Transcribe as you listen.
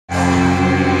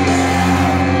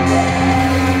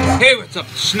Hey, what's up,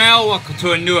 Schnell? Welcome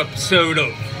to a new episode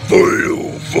of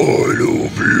Final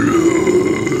Vlog.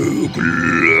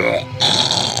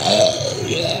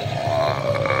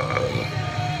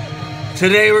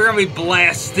 Today we're going to be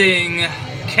blasting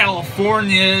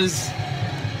California's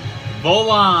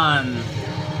Volan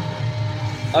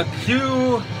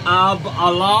Aku Ab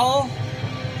Alal.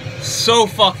 So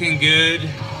fucking good.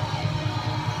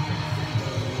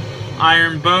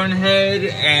 Iron Bonehead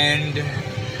and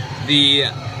the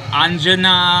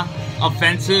Anjana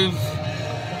Offensive.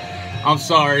 I'm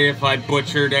sorry if I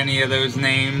butchered any of those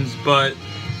names, but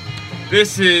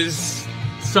this is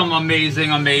some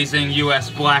amazing, amazing US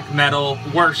black metal.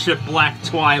 Worship Black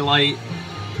Twilight.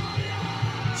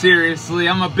 Seriously,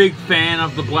 I'm a big fan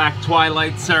of the Black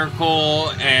Twilight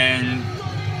Circle, and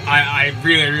I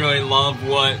really, really love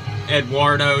what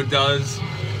Eduardo does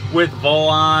with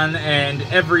Volan and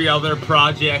every other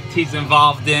project he's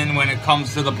involved in when it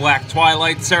comes to the Black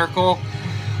Twilight Circle.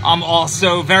 I'm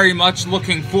also very much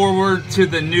looking forward to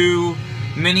the new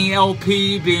mini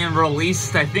LP being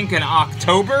released, I think in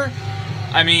October.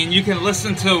 I mean, you can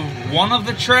listen to one of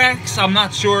the tracks. I'm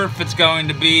not sure if it's going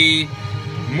to be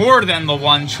more than the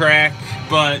one track,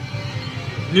 but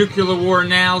Nuclear War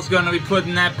Now is going to be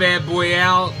putting that bad boy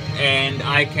out, and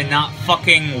I cannot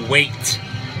fucking wait.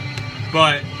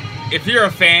 But if you're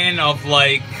a fan of,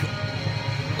 like,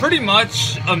 pretty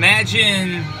much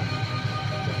imagine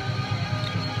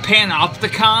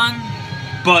Panopticon,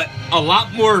 but a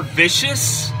lot more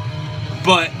vicious,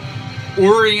 but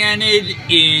oriented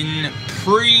in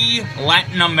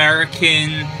pre-Latin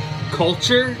American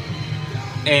culture,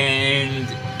 and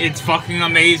it's fucking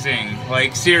amazing.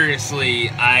 Like, seriously,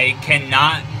 I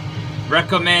cannot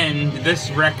recommend this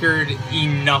record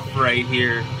enough right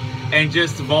here. And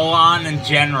just Volan in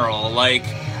general. Like,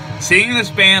 seeing this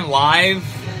band live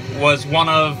was one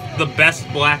of the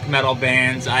best black metal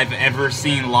bands I've ever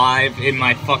seen live in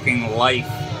my fucking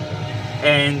life.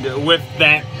 And with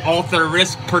that Alter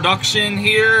Risk production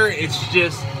here, it's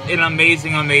just an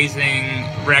amazing, amazing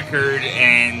record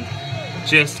and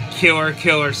just killer,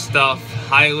 killer stuff.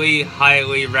 Highly,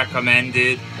 highly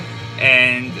recommended.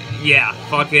 And yeah,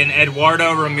 fucking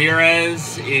Eduardo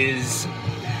Ramirez is,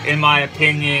 in my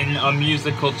opinion, a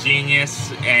musical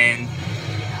genius, and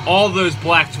all those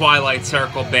Black Twilight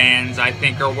Circle bands I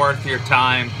think are worth your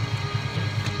time.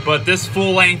 But this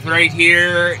full length right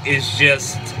here is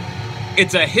just,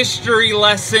 it's a history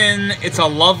lesson, it's a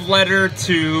love letter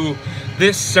to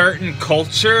this certain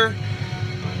culture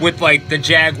with like the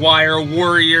Jaguar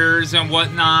Warriors and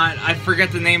whatnot. I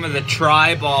forget the name of the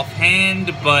tribe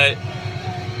offhand, but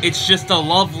it's just a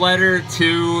love letter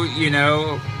to, you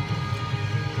know,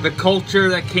 the culture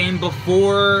that came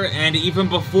before, and even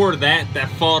before that, that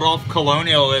fought off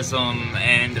colonialism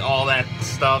and all that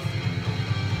stuff.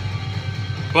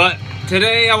 But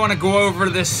today I want to go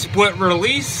over this split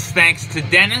release, thanks to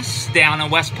Dennis down in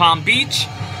West Palm Beach,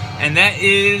 and that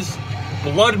is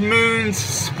Bloodmoon's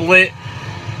split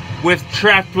with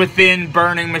Trapped Within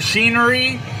Burning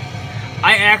Machinery.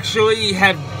 I actually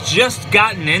have just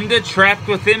gotten into Trapped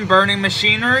Within Burning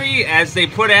Machinery as they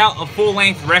put out a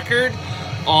full-length record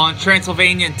on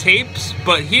Transylvanian Tapes,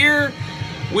 but here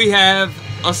we have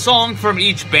a song from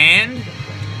each band,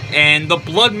 and the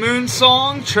Blood Moon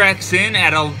song tracks in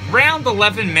at around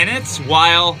 11 minutes,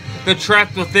 while the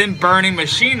Trapped Within Burning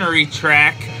Machinery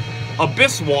track,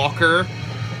 Abysswalker,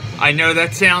 I know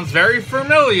that sounds very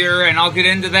familiar, and I'll get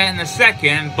into that in a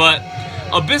second, but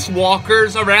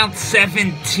Abysswalker's around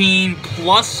 17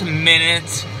 plus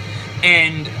minutes,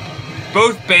 and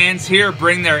both bands here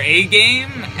bring their A game.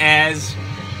 As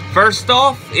first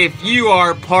off, if you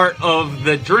are part of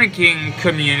the drinking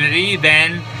community,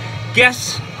 then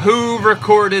guess who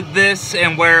recorded this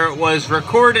and where it was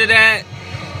recorded at?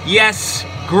 Yes,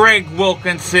 Greg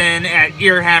Wilkinson at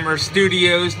Earhammer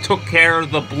Studios took care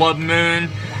of the Blood Moon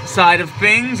side of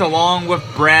things, along with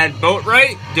Brad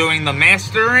Boatwright doing the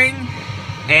mastering,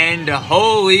 and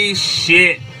holy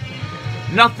shit,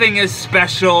 nothing is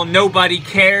special, nobody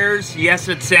cares. Yes,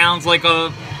 it sounds like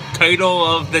a title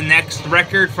of the next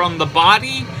record from The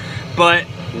Body, but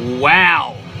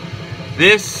wow,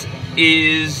 this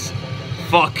is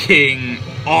fucking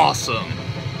awesome.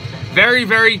 Very,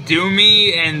 very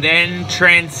doomy, and then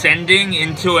transcending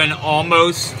into an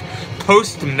almost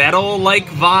post-metal-like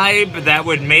vibe that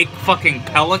would make fucking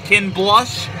Pelican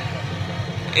blush.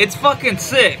 It's fucking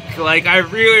sick. Like, I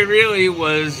really, really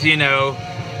was, you know,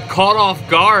 caught off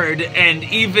guard, and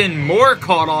even more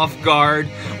caught off guard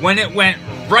when it went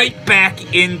right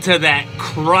back into that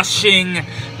crushing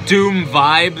doom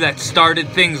vibe that started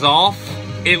things off.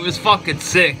 It was fucking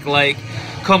sick. Like,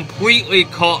 completely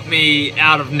caught me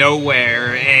out of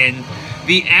nowhere, and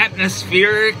the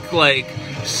atmospheric, like,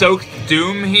 soaked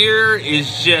doom here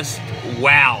is just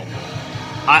wow.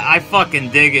 I fucking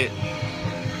dig it.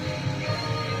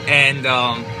 And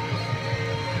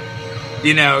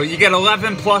you know, you get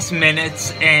 11 plus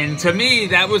minutes, and to me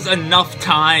that was enough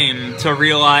time to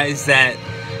realize that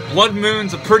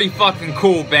Bloodmoon's a pretty fucking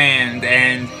cool band,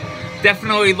 and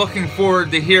definitely looking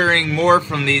forward to hearing more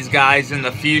from these guys in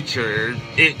the future.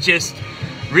 It just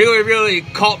really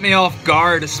caught me off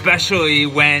guard, especially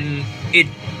when it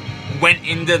went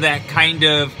into that kind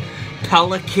of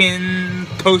Pelican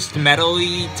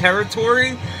post-metal-y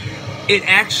territory. It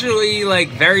actually, like,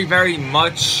 very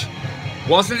much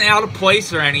wasn't out of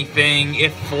place or anything.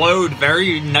 It flowed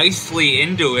very nicely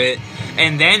into it,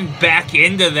 and then back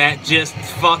into that just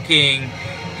fucking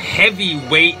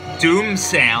heavyweight doom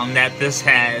sound that this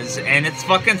has, and it's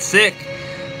fucking sick.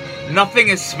 Nothing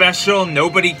is special,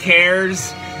 nobody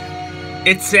cares.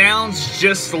 It sounds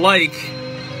just like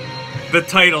the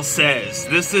title says.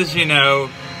 This is, you know,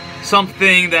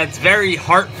 something that's very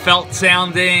heartfelt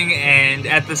sounding, and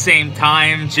at the same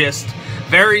time just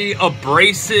very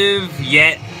abrasive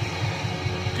yet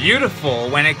beautiful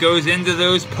when it goes into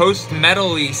those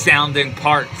post-metal-y sounding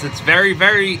parts. It's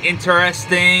very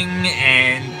interesting,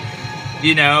 and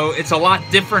you know, it's a lot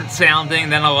different sounding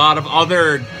than a lot of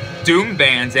other doom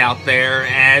bands out there,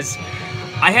 as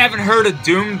I haven't heard a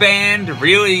doom band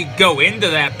really go into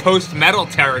that post-metal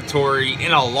territory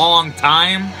in a long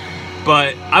time.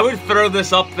 But I would throw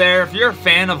this up there. If you're a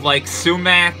fan of, like,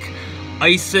 Sumac,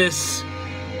 Isis,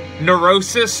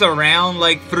 Neurosis around,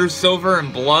 like, Through Silver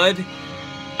and Blood,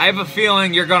 I have a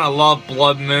feeling you're gonna love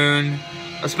Blood Moon.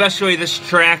 Especially this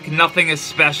track, Nothing is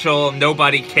Special,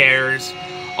 Nobody Cares.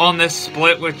 On this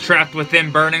split with Trapped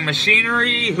Within Burning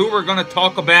Machinery, who we're gonna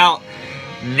talk about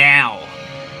now.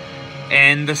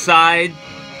 And the side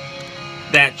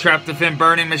that Trapped Within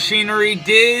Burning Machinery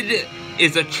did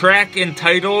is a track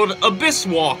entitled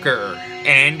Abysswalker.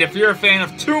 And if you're a fan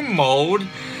of Tomb Mold,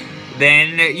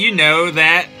 then you know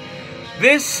that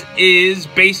this is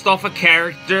based off a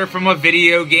character from a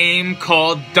video game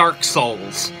called Dark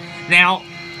Souls. Now,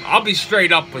 I'll be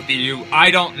straight up with you, I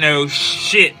don't know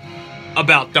shit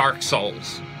about Dark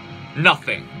Souls.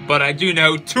 Nothing. But I do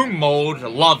know Tomb Mold,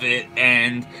 love it,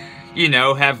 and, you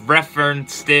know, have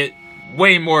referenced it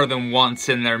way more than once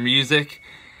in their music.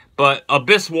 But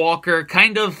Abysswalker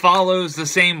kind of follows the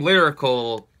same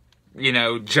lyrical, you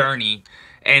know, journey.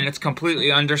 And it's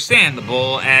completely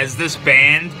understandable, as this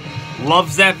band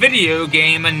loves that video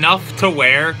game enough to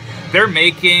where they're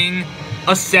making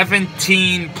a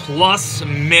 17+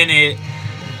 minute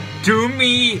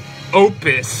doomy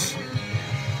opus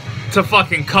to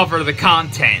fucking cover the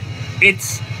content.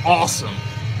 It's awesome.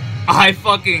 I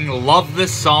fucking love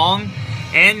this song,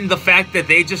 and the fact that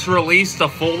they just released a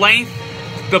full length,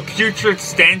 The Putrid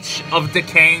Stench of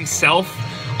Decaying Self,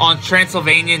 on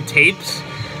Transylvanian Tapes,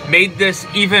 made this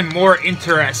even more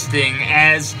interesting,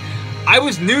 as I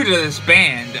was new to this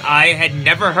band. I had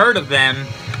never heard of them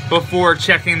before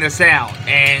checking this out,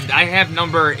 and I have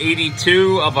number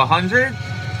 82 of 100,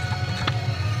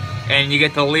 and you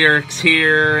get the lyrics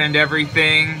here and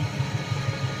everything.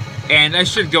 And I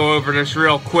should go over this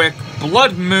real quick.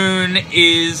 Blood Moon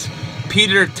is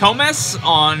Peter Thomas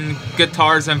on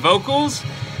guitars and vocals,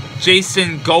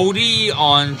 Jason Goldie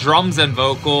on drums and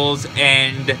vocals,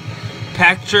 and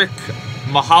Patrick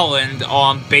Mulholland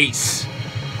on bass.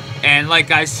 And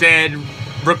like I said,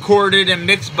 recorded and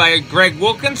mixed by Greg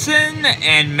Wilkinson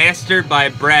and mastered by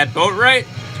Brad Boatwright,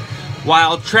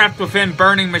 while Trapped Within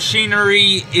Burning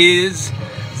Machinery is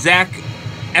Zach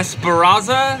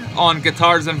Esperanza on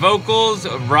guitars and vocals,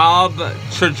 Rob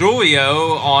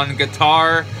Trujillo on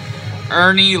guitar,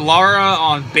 Ernie Lara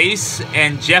on bass,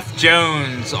 and Jeff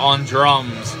Jones on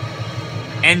drums.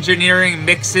 Engineering,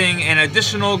 mixing, and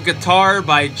additional guitar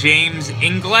by James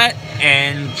Inglett,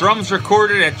 and drums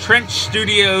recorded at Trench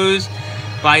Studios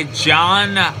by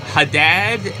John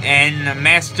Haddad, and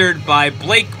mastered by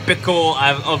Blake Bickle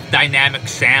of Dynamic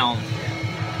Sound.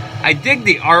 I dig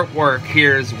the artwork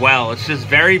here as well. It's just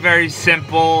very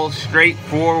simple,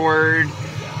 straightforward,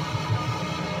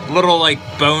 little like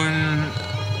bone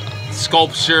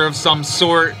sculpture of some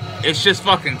sort. It's just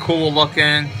fucking cool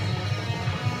looking.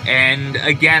 And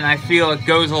again, I feel it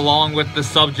goes along with the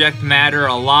subject matter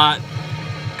a lot.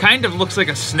 Kind of looks like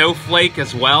a snowflake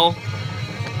as well.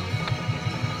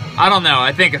 I don't know,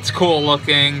 I think it's cool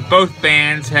looking. Both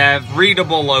bands have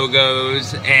readable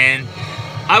logos, and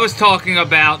I was talking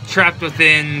about Trapped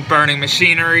Within Burning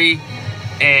Machinery,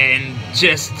 and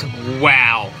just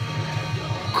wow.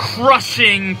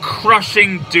 crushing,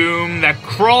 crushing doom that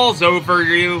crawls over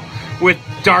you with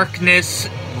darkness,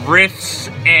 riffs,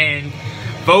 and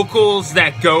vocals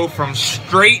that go from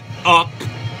straight up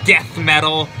death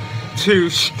metal to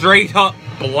straight up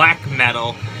black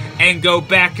metal and go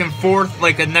back and forth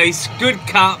like a nice good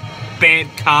cop, bad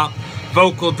cop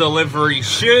vocal delivery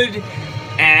should,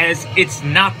 as it's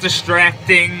not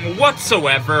distracting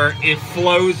whatsoever. It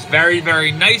flows very,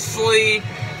 very nicely.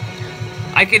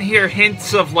 I can hear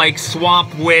hints of like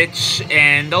Swamp Witch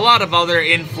and a lot of other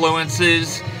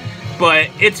influences, but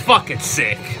it's fucking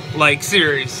sick. Like,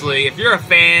 seriously, if you're a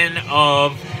fan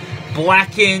of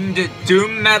Blackened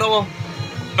Doom metal,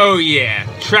 oh yeah,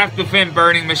 Trapped Within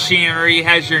Burning Machinery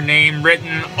has your name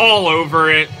written all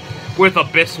over it with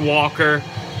Abysswalker.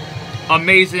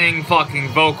 Amazing fucking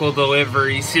vocal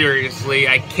delivery, seriously.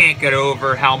 I can't get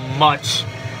over how much.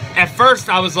 At first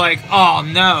I was like, oh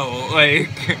no,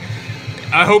 like,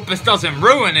 I hope this doesn't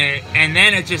ruin it. And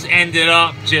then it just ended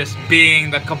up just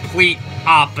being the complete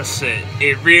opposite.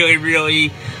 It really,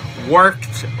 really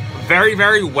worked very,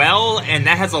 very well. And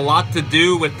that has a lot to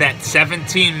do with that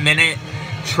 17-minute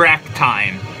track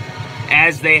time,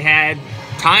 as they had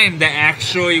time to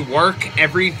actually work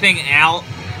everything out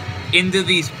into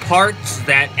these parts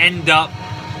that end up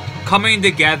coming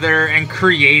together and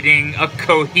creating a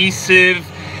cohesive,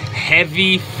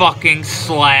 heavy fucking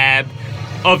slab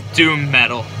of doom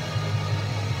metal.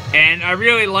 And I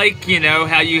really like, you know,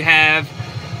 how you have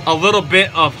a little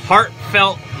bit of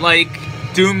heartfelt, like,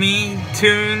 doomy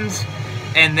tunes,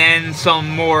 and then some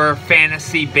more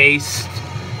fantasy-based,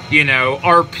 you know,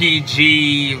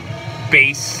 RPG-based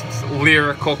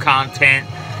lyrical content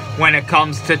when it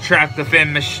comes to Trapped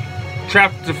Within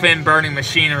Burning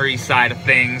Machinery side of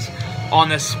things on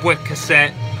the split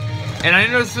cassette. And I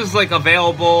know this is like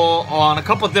available on a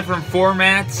couple different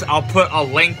formats. I'll put a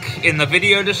link in the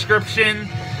video description,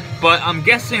 but I'm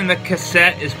guessing the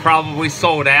cassette is probably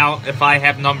sold out if I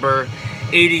have number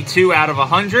 82 out of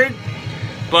 100.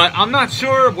 But I'm not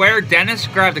sure where Dennis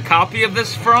grabbed a copy of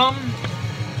this from,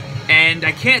 and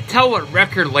I can't tell what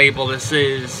record label this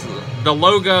is. The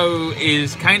logo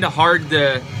is kind of hard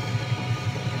to...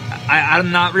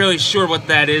 I'm not really sure what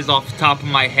that is off the top of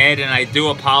my head, and I do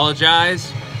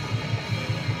apologize.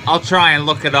 I'll try and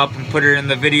look it up and put it in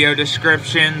the video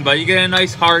description, but you get a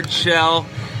nice hard shell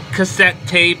cassette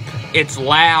tape. It's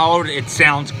loud, it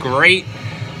sounds great.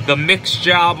 The mix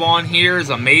job on here is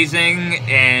amazing,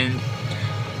 and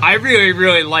I really,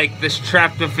 really like this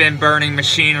Trapped Within Burning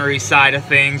Machinery side of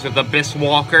things with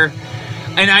Abysswalker.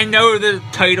 And I know the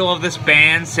title of this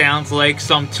band sounds like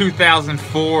some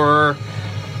 2004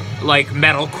 like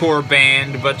metalcore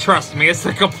band, but trust me, it's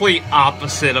the complete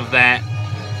opposite of that.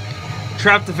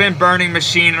 Trapped Within Burning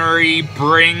Machinery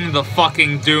bring the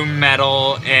fucking doom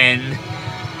metal, and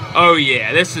oh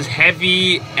yeah, this is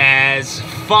heavy as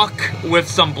fuck with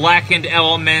some blackened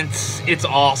elements. It's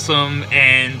awesome.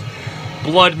 And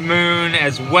Blood Moon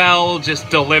as well just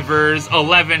delivers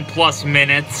 11 plus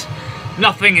minutes.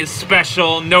 Nothing is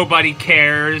special, nobody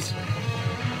cares.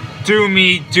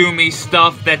 Doomy, doomy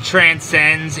stuff that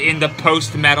transcends into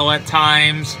post-metal at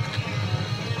times.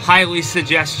 Highly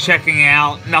suggest checking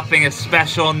out Nothing is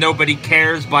Special, Nobody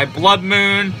Cares by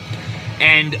Bloodmoon,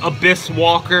 and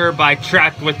Abysswalker by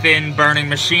Trapped Within Burning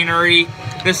Machinery.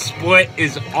 This split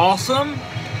is awesome,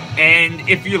 and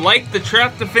if you like the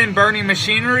Trapped Within Burning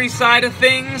Machinery side of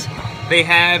things, they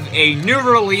have a new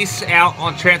release out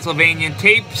on Transylvanian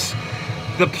Tapes,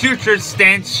 the Putrid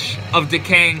Stench of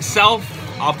Decaying Self.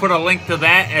 I'll put a link to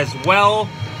that as well.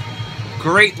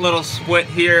 Great little split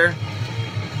here.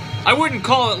 I wouldn't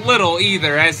call it little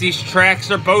either, as these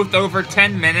tracks are both over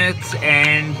 10 minutes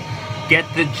and get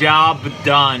the job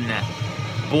done.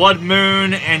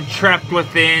 Bloodmoon and Trapped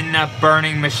Within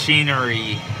Burning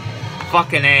Machinery.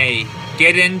 Fucking A.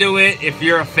 Get into it if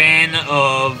you're a fan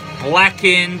of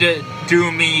blackened,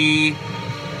 doomy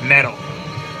metal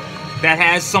that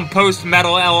has some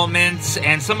post-metal elements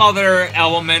and some other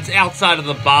elements outside of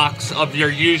the box of your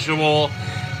usual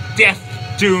death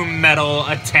doom metal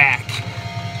attack.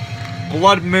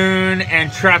 Bloodmoon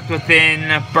and Trapped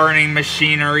Within Burning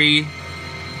Machinery.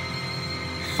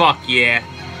 Fuck yeah.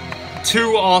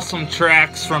 Two awesome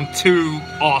tracks from two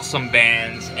awesome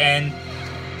bands. And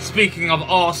speaking of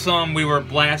awesome, we were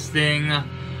blasting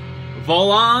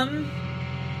Volon,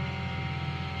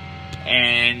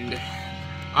 and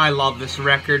I love this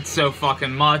record so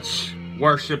fucking much.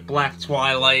 Worship Black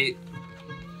Twilight.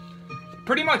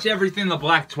 Pretty much everything the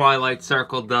Black Twilight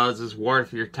Circle does is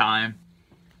worth your time.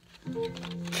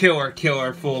 Killer,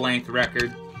 killer full-length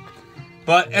record.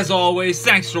 But as always,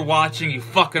 thanks for watching, you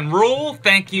fucking rule.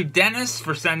 Thank you, Dennis,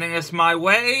 for sending us my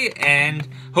way, and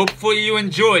hopefully you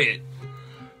enjoy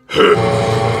it.